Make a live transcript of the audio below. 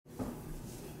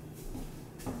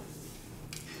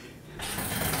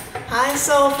Hi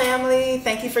Soul family,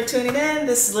 thank you for tuning in.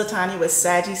 This is LaTonya with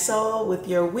Saggy Soul with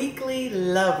your weekly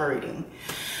love reading.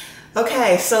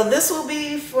 Okay, so this will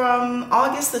be from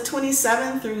August the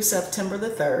 27th through September the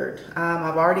 3rd.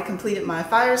 I've already completed my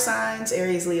fire signs,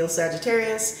 Aries, Leo,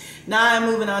 Sagittarius. Now I'm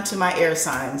moving on to my air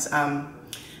signs,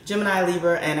 Gemini,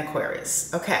 Libra, and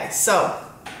Aquarius. Okay, so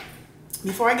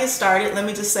before I get started, let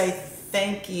me just say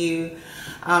thank you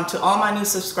to all my new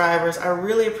subscribers. I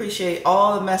really appreciate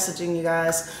all the messaging, you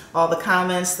guys, all the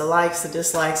comments, the likes, the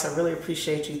dislikes. I really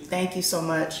appreciate you. Thank you so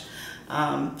much.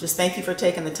 Just thank you for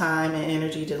taking the time and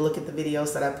energy to look at the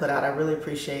videos that I put out. I really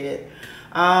appreciate it.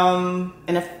 And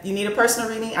if you need a personal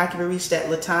reading, I can be reached at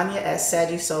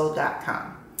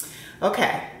LaTonya@saggysoul.com.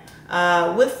 Okay,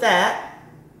 with that,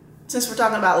 since we're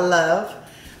talking about love,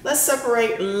 let's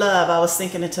separate love, I was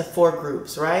thinking, into 4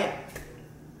 groups, right?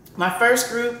 My first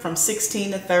group from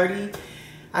 16 to 30,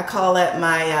 I call that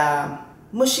my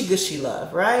mushy gushy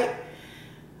love, right?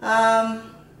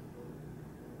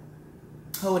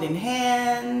 Holding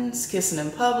hands, kissing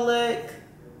in public,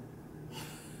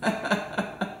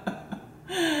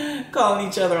 calling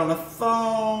each other on the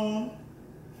phone,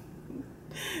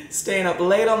 staying up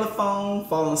late on the phone,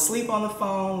 falling asleep on the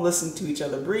phone, listening to each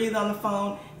other breathe on the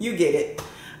phone. You get it.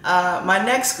 My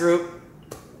next group,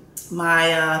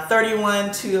 my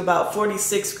 31 to about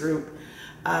 46 group,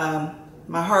 my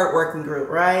hardworking group,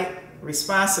 right?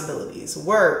 Responsibilities,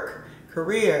 work,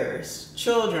 careers,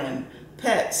 children,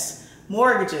 pets,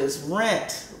 mortgages,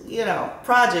 rent, you know,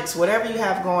 projects, whatever you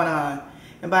have going on.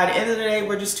 And by the end of the day,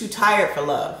 we're just too tired for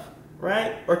love,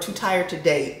 right? Or too tired to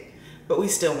date, but we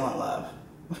still want love.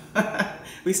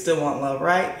 We still want love,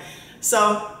 right?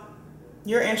 So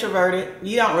you're introverted,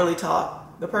 you don't really talk.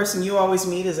 The person you always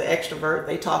meet is an extrovert.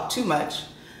 They talk too much.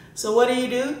 So what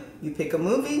do? You pick a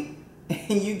movie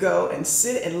and you go and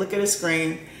sit and look at a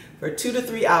screen for 2 to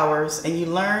 3 hours and you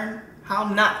learn how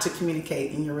not to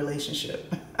communicate in your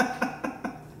relationship.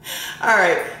 All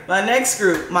right, my next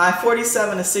group, my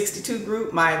 47 to 62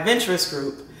 group, my adventurous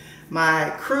group,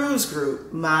 my cruise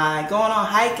group, my going on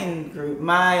hiking group,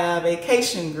 my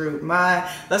vacation group, my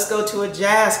let's go to a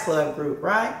jazz club group,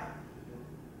 right?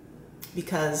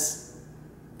 Because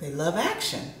they love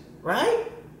action,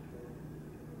 right?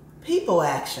 People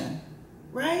action,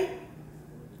 right?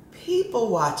 People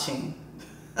watching.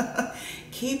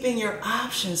 Keeping your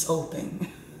options open.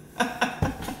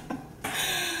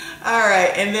 All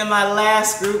right, and then my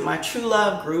last group, my true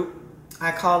love group,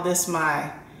 I call this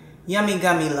my yummy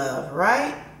gummy love,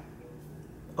 right?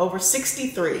 Over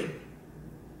 63.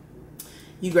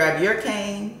 You grab your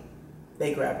cane,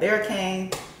 they grab their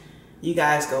cane. You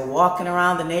guys go walking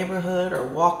around the neighborhood or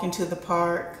walk into the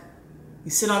park.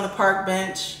 You sit on the park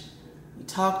bench. You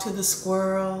talk to the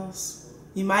squirrels.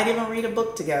 You might even read a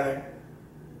book together.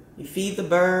 You feed the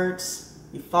birds.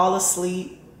 You fall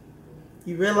asleep.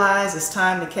 You realize it's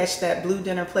time to catch that blue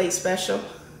dinner plate special.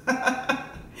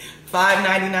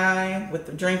 $5.99 with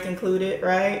the drink included,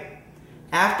 right?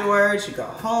 Afterwards, you go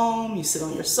home. You sit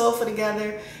on your sofa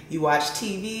together. You watch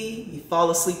TV. You fall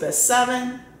asleep at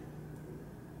 7.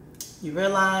 You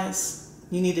realize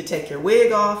you need to take your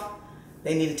wig off.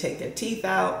 They need to take their teeth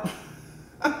out.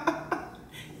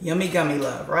 Yummy gummy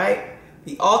love, right?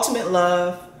 The ultimate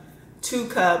love, 2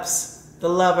 cups, the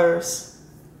lovers,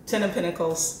 10 of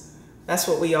pentacles. That's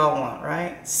what we all want,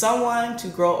 right? Someone to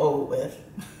grow old with.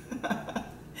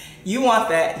 You want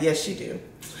that? Yes, you do.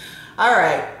 All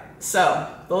right, so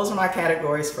those are my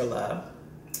categories for love.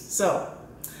 So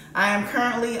I am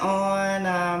currently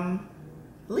on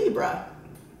Libra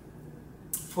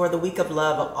for the week of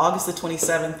love of August the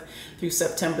 27th through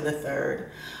September the 3rd.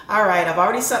 All right, I've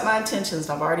already set my intentions.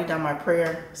 I've already done my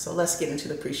prayer. So let's get into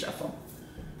the pre-shuffle.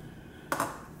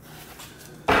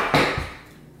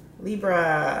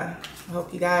 Libra, I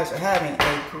hope you guys are having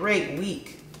a great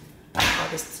week.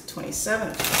 August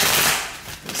 27th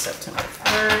through September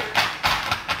 3rd.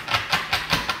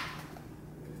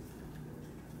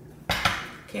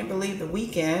 Can't believe the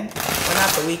weekend, well,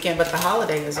 not the weekend, but the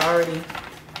holiday is already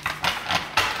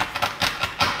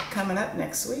coming up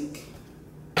next week.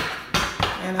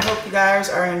 And I hope you guys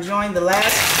are enjoying the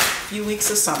last few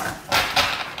weeks of summer.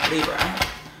 Libra.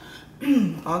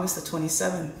 August the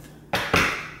 27th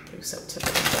through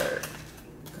September the 3rd.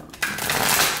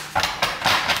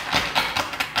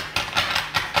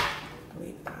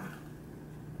 Libra.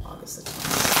 August the 27th.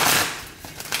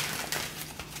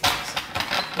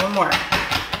 One more.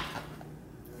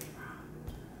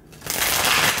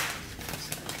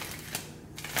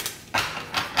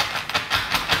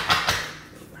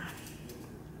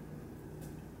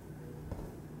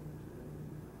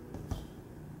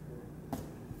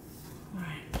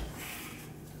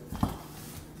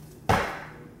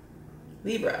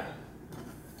 Libra,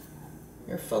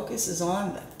 your focus is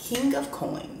on the King of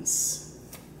Coins.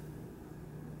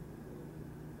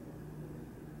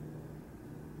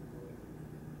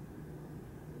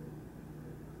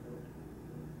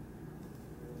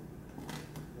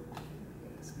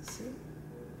 Let's see.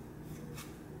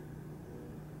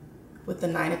 With the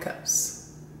Nine of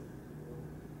Cups.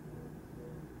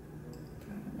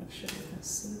 Trying to make sure you can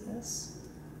see this.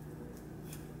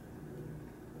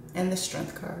 And the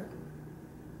Strength card.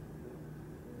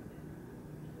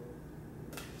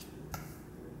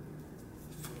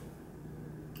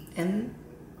 And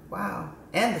wow,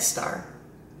 and the Star.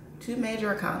 Two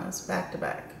major arcanas back to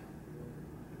back.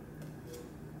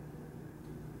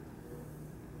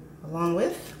 Along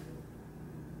with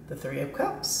the Three of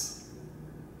Cups.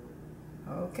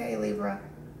 Okay, Libra.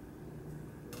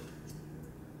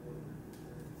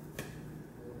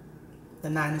 The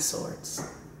Nine of Swords.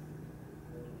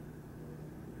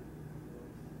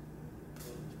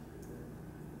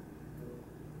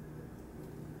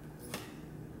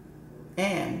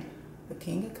 And the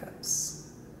King of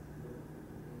Cups.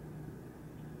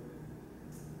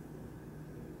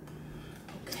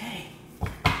 Okay.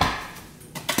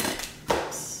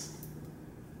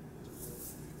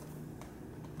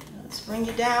 Let's bring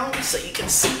you down so you can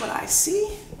see what I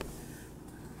see.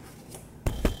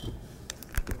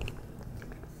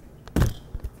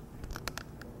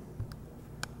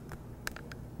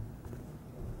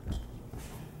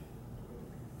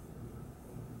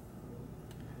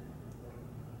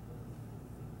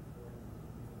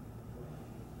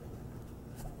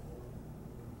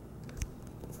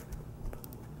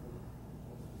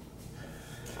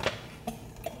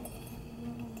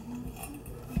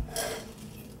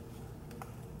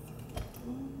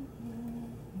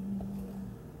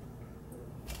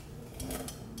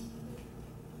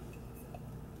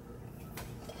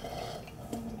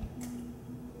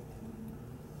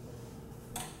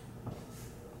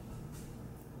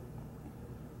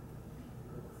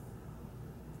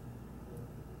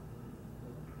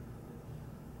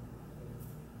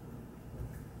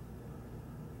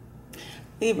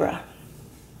 Libra,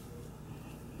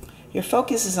 your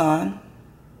focus is on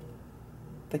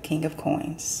the King of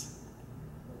Coins.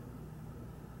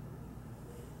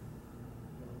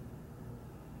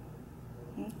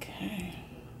 Okay.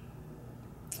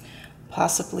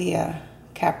 Possibly a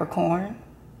Capricorn,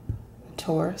 a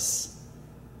Taurus,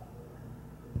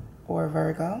 or a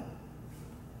Virgo.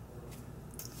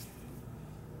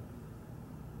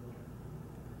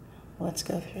 Let's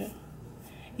go through.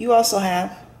 You also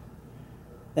have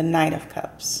the Knight of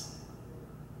Cups.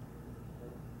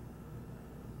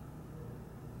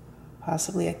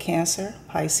 Possibly a Cancer,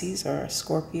 Pisces, or a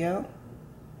Scorpio.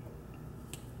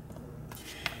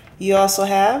 You also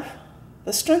have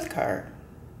the Strength card,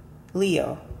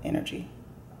 Leo energy,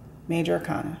 major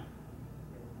arcana.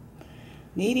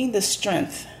 Needing the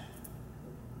strength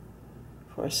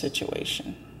for a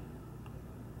situation.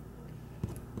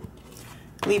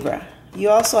 Libra, you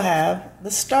also have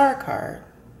the Star card,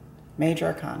 major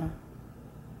arcana,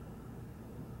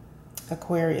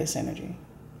 Aquarius energy.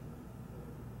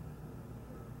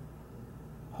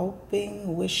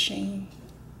 Hoping, wishing.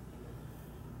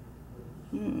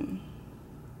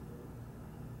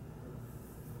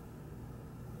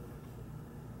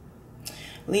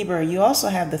 Libra, you also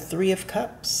have the Three of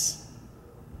Cups.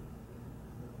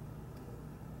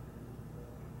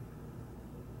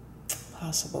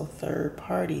 Possible third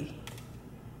party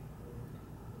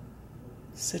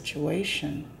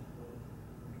situation.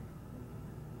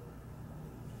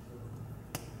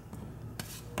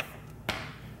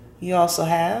 You also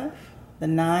have the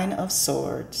Nine of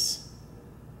Swords.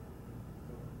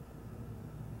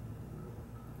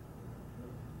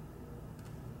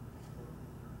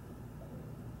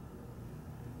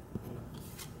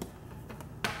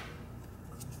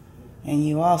 And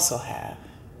you also have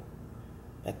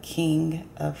the King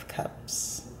of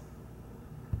Cups.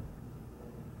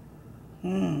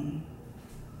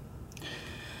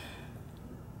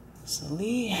 So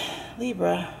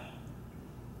Libra,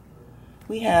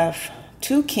 we have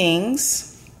two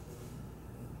Kings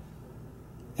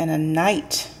and a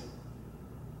Knight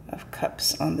of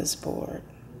Cups on this board.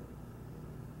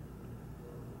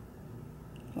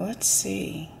 Let's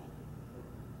see.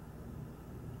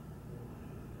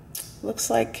 Looks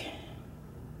like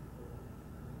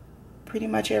pretty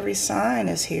much every sign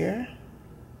is here.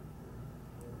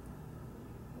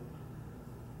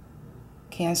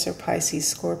 Cancer, Pisces,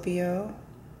 Scorpio.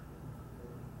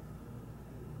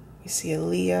 You see a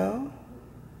Leo,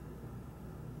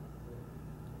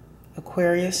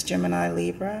 Aquarius, Gemini,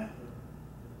 Libra.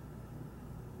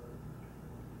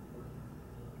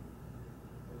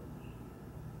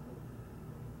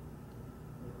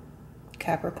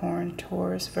 Capricorn,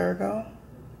 Taurus, Virgo.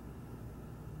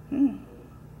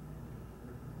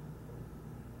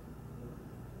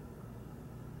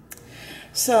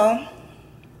 So,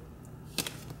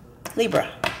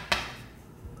 Libra.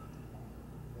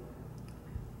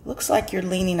 Looks like you're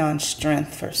leaning on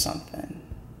strength for something.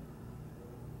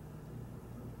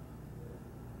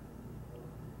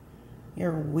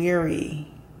 You're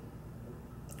weary.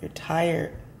 You're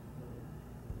tired.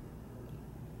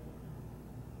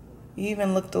 You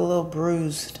even looked a little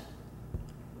bruised.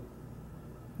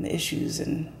 The issues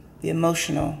and the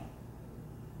emotional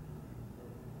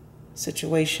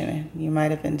situation you might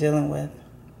have been dealing with.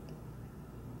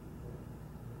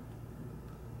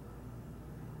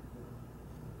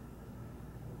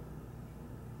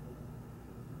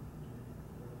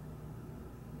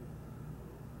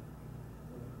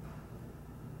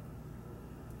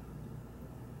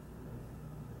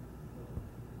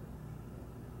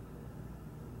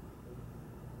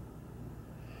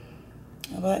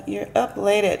 But you're up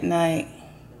late at night.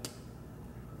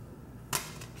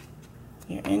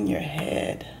 You're in your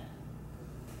head.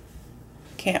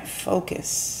 Can't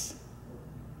focus.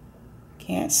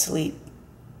 Can't sleep.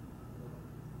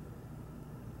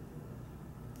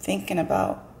 Thinking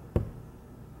about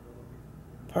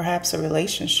perhaps a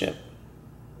relationship.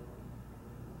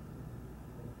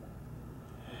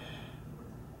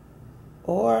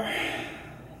 Or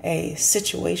a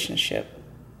situationship.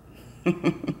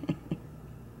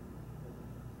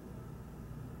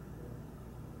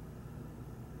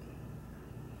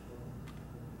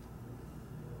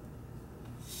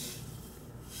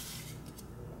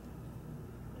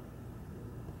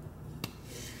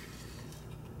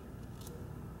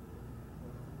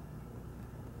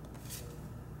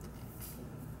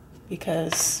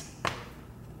 Because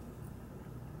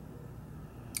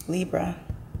Libra,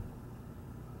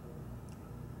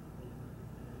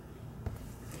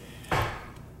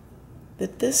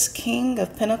 that this King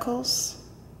of Pentacles,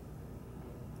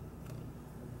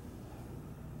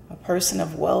 a person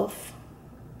of wealth,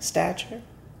 stature,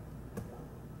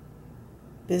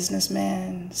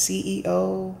 businessman,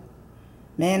 CEO,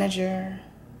 manager,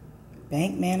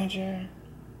 bank manager,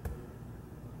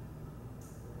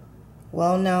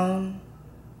 well-known,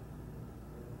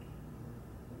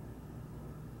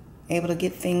 able to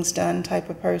get things done type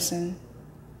of person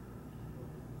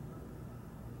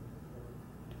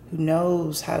who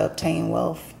knows how to obtain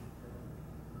wealth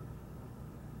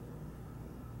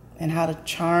and how to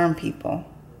charm people.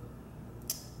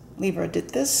 Libra, did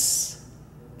this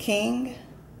king,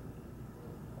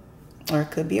 or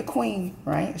it could be a queen,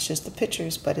 right? It's just the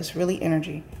pictures, but it's really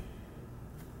energy,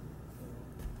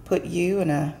 put you in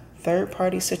a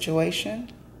third-party situation?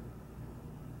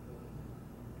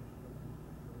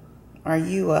 Are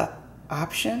you an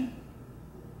option?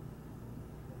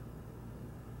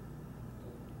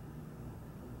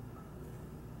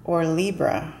 Or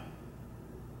Libra,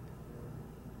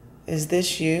 is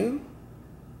this you?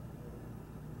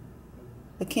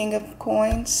 The King of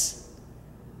Coins?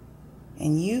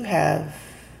 And you have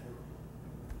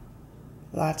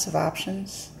lots of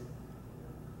options?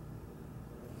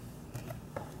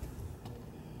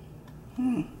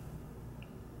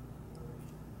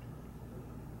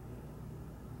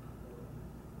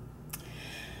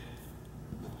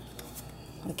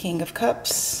 The King of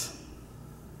Cups,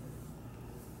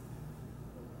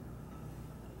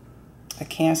 a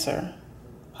Cancer,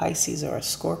 Pisces, or a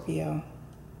Scorpio.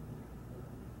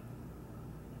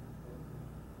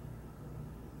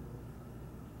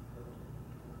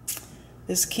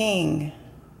 This king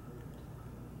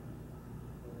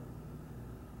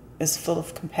is full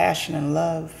of compassion and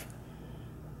love,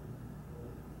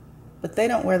 but they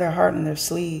don't wear their heart on their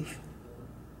sleeve.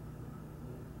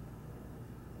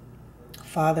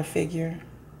 Father figure.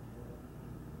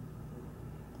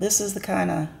 This is the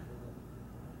kind of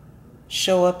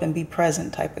show up and be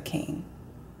present type of king.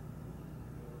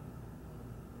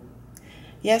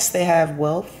 Yes, they have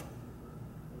wealth,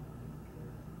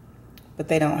 but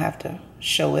they don't have to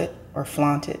show it or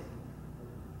flaunt it.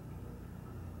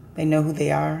 They know who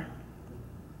they are.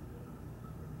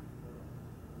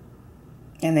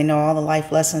 And they know all the life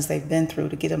lessons they've been through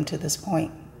to get them to this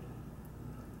point.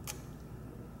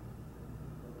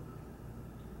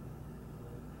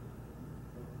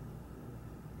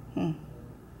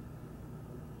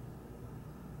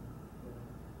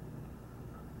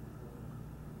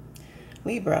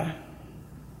 Libra,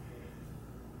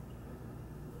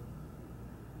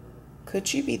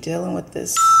 could you be dealing with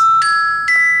this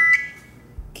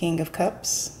King of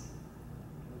Cups?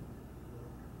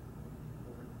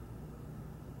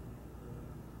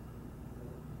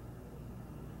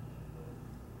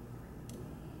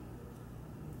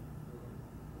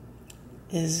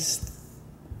 Is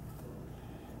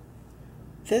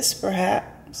this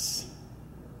perhaps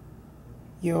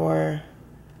your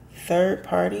third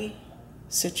party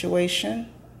situation?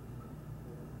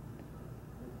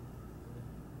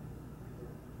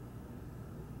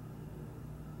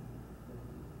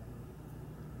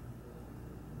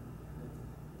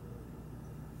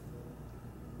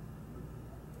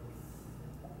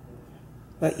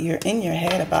 But you're in your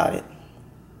head about it,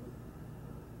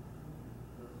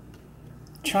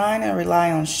 trying to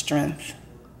rely on strength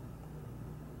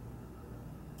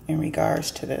in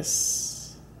regards to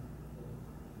this.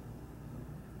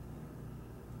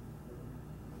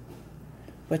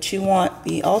 But you want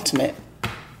the ultimate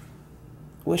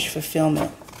wish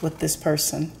fulfillment with this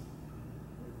person.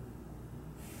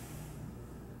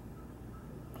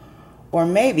 Or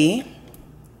maybe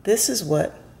this is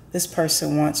what this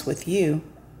person wants with you.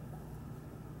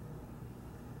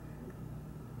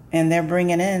 And they're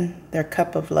bringing in their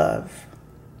cup of love.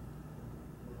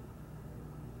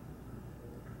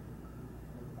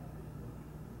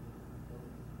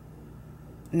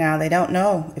 Now, they don't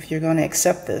know if you're going to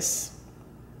accept this.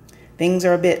 Things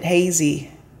are a bit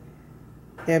hazy.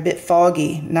 They're a bit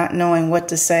foggy, not knowing what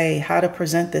to say, how to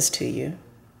present this to you.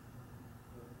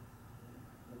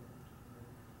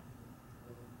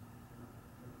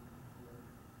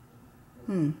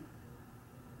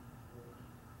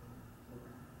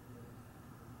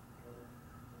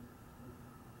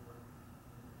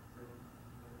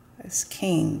 This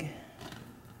king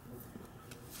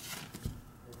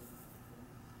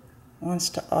wants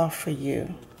to offer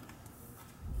you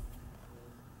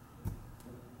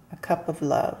a cup of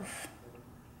love.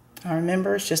 Now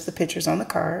remember, it's just the pictures on the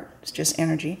card. It's just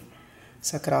energy.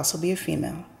 So it could also be a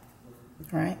female,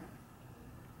 right?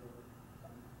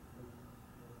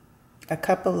 A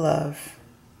cup of love.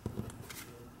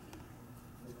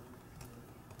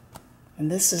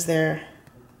 And this is their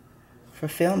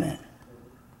fulfillment.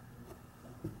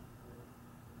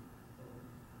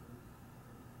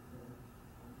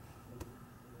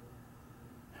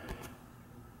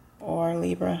 Or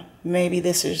Libra, maybe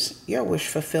this is your wish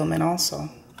fulfillment also.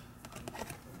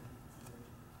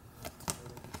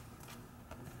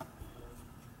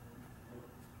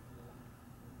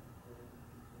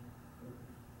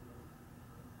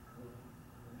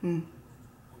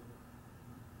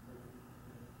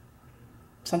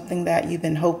 Something that you've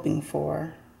been hoping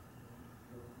for.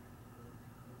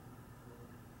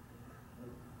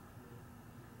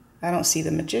 I don't see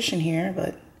the Magician here,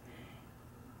 but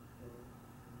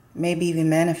maybe even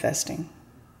manifesting.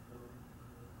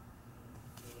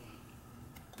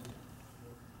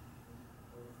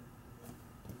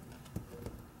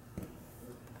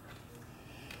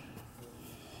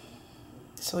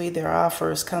 So either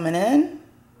offer is coming in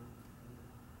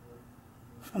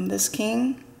from this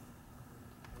king,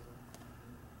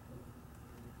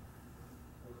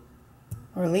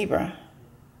 or Libra,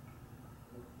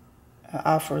 an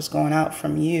offer is going out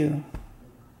from you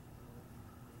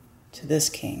to this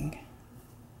king.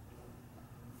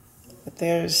 But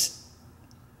there's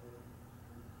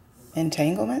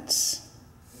entanglements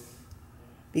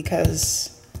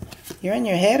because you're in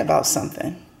your head about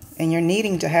something and you're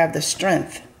needing to have the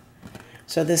strength.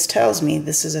 So this tells me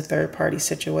this is a third party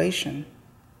situation.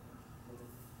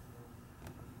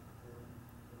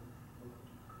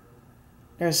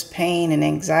 There's pain and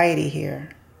anxiety here.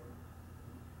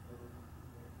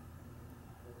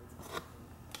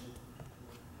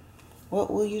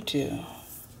 What will you do?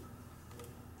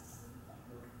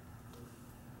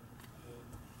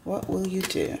 What will you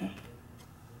do?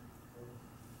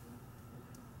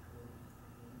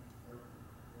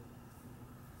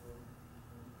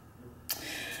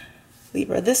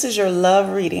 Libra, this is your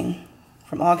love reading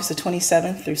from August the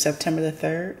 27th through September the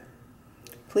 3rd.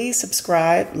 Please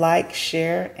subscribe, like,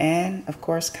 share, and of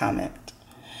course, comment.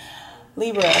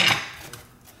 Libra,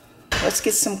 let's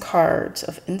get some cards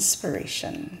of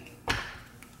inspiration.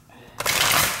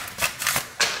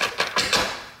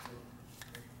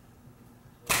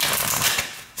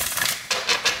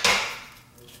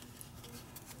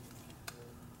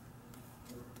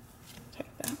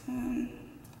 Take that one.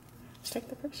 Let's take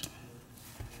the first one.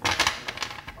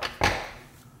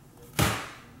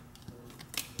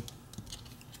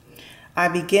 I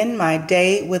begin my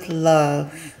day with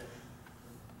love.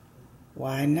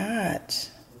 Why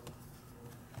not?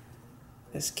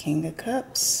 This King of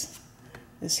Cups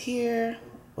is here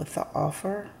with the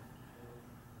offer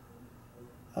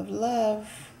of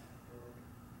love,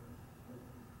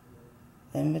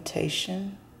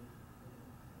 invitation,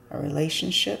 a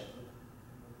relationship.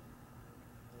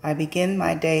 I begin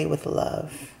my day with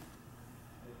love.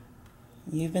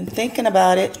 You've been thinking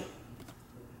about it.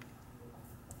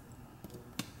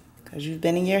 because you've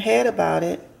been in your head about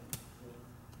it.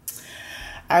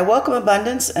 I welcome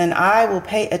abundance, and I will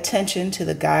pay attention to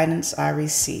the guidance I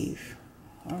receive.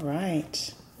 All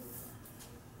right.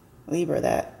 Libra,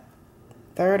 that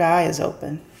third eye is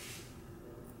open.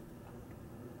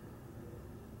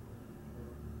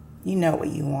 You know what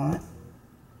you want.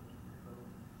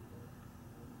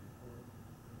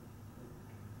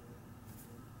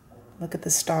 Look at the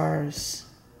stars.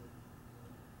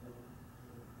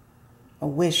 A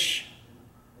wish.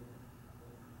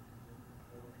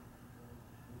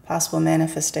 Possible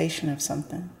manifestation of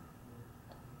something.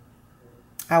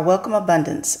 I welcome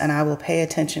abundance, and I will pay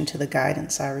attention to the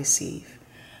guidance I receive.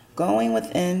 Going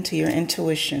within to your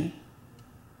intuition,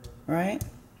 right?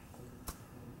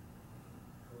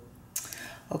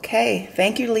 Okay,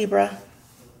 thank you, Libra.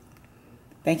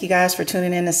 Thank you guys for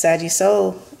tuning in to Saggy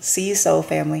Soul. See you, Soul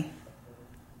family.